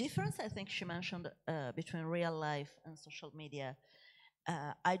 The difference I think she mentioned between real life and social media,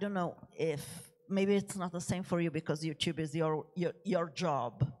 I don't know if maybe it's not the same for you because YouTube is your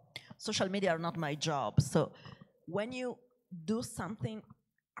job. Social media are not my job. So when you do something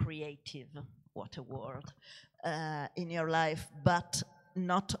creative, what a word, in your life, but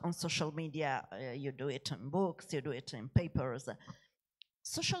not on social media, you do it in books, you do it in papers,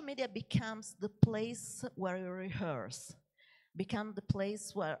 social media becomes the place where you rehearse. become the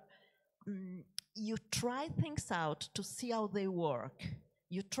place where you try things out to see how they work.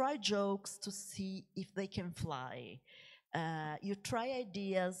 You try jokes to see if they can fly. You try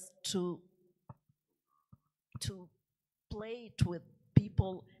ideas to play it with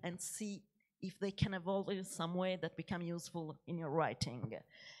people and see if they can evolve in some way that become useful in your writing.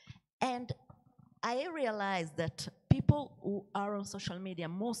 And I realized that people who are on social media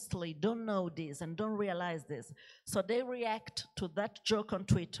mostly don't know this and don't realize this. So they react to that joke on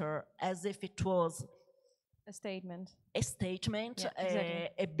Twitter as if it was a statement. A statement, Yeah, exactly.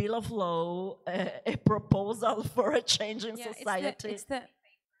 a bill of law, a proposal for a change in society. It's the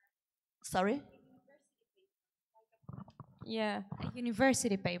Sorry? Yeah. A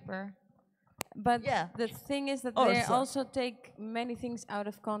university paper. But Yeah. the thing is that Also. they also take many things out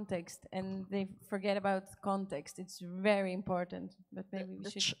of context and they forget about context. It's very important, but maybe we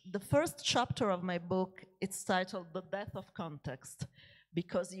should... The first chapter of my book, it's titled The Death of Context,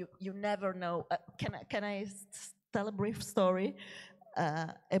 because you never know. Can I tell a brief story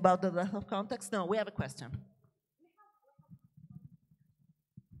about the death of context? No, we have a question.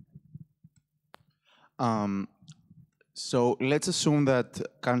 So let's assume that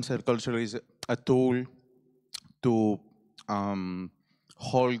cancel culture is a tool to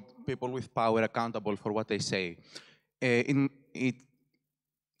hold people with power accountable for what they say. It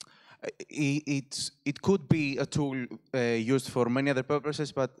could be a tool used for many other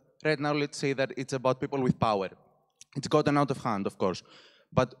purposes, but right now let's say that it's about people with power. It's gotten out of hand, of course.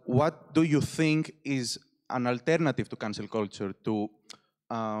 But what do you think is an alternative to cancel culture to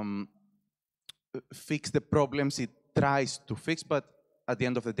fix the problems it tries to fix, but at the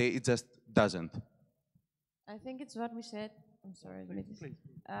end of the day, it just doesn't? I think it's what we said. I'm sorry, Dimitris.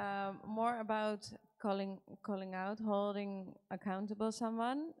 More about calling out, holding accountable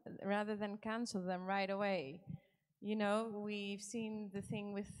someone, rather than cancel them right away. You know, we've seen the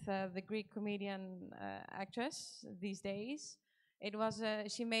thing with the Greek comedian actress these days. It was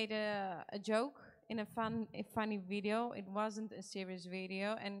she made a joke in a funny video. It wasn't a serious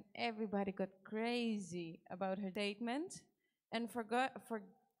video, and everybody got crazy about her statement and forgot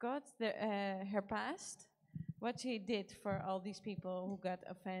her past, what she did for all these people who got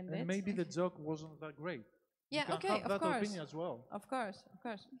offended. And maybe the joke wasn't that great. Yeah, you okay, can have of that course. opinion as well. Of course, of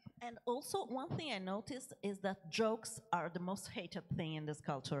course. And also, one thing I noticed is that jokes are the most hated thing in this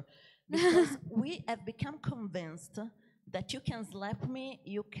culture, because we have become convinced that you can slap me,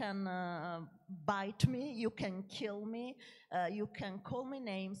 you can bite me, you can kill me, you can call me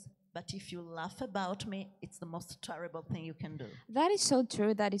names, but if you laugh about me, it's the most terrible thing you can do. That is so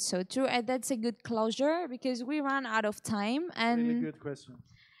true. That is so true. And that's a good closure because we ran out of time. And Really good question.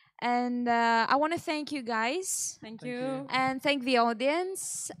 And I want to thank you guys. Thank you. And thank the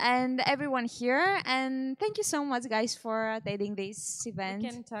audience and everyone here. And thank you so much, guys, for attending this event. We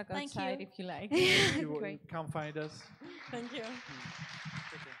can talk Thank outside you. if you like. You Great. come find us. Thank you.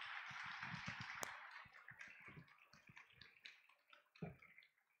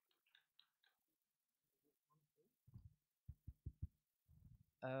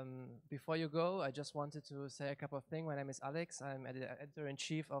 Before you go, I just wanted to say a couple of things. My name is Alex. I'm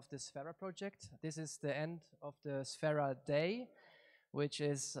editor-in-chief of the Sphera project. This is the end of the Sphera Day, which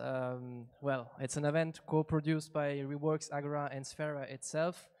is, well, it's an event co-produced by Reworks, Agora, and Sphera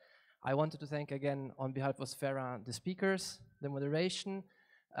itself. I wanted to thank again, on behalf of Sphera, the speakers, the moderation.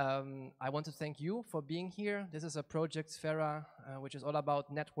 I want to thank you for being here. This is a project, Sphera, which is all about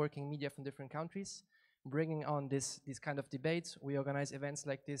networking media from different countries, bringing on these kind of debates. We organize events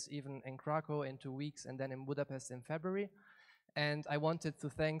like this even in Krakow in 2 weeks and then in Budapest in February. And I wanted to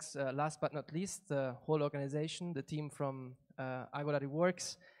thank, last but not least, the whole organization, the team from Agora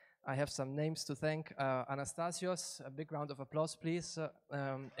Reworks. I have some names to thank. Anastasios, a big round of applause, please.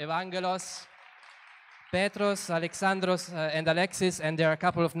 Evangelos, Petros, Alexandros, and Alexis, and there are a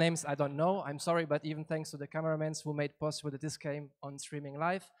couple of names I don't know. I'm sorry, but even thanks to the cameramans who made possible that this came on streaming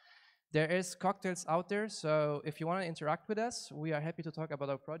live. There is cocktails out there, so if you want to interact with us, we are happy to talk about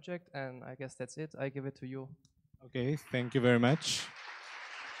our project, and I guess that's it. I give it to you. Okay, thank you very much.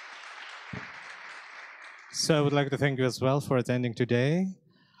 So I would like to thank you as well for attending today.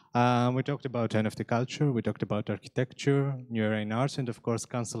 We talked about NFT culture, we talked about architecture, new era in arts, and of course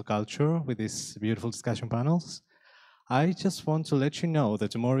cancel culture with these beautiful discussion panels. I just want to let you know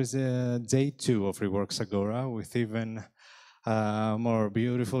that tomorrow is day 2 of Reworks Agora with even more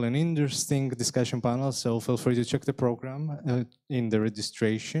beautiful and interesting discussion panels, so feel free to check the program in the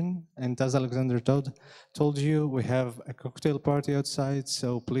registration. And as Alexander told you, we have a cocktail party outside,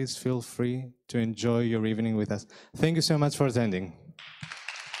 so please feel free to enjoy your evening with us. Thank you so much for attending.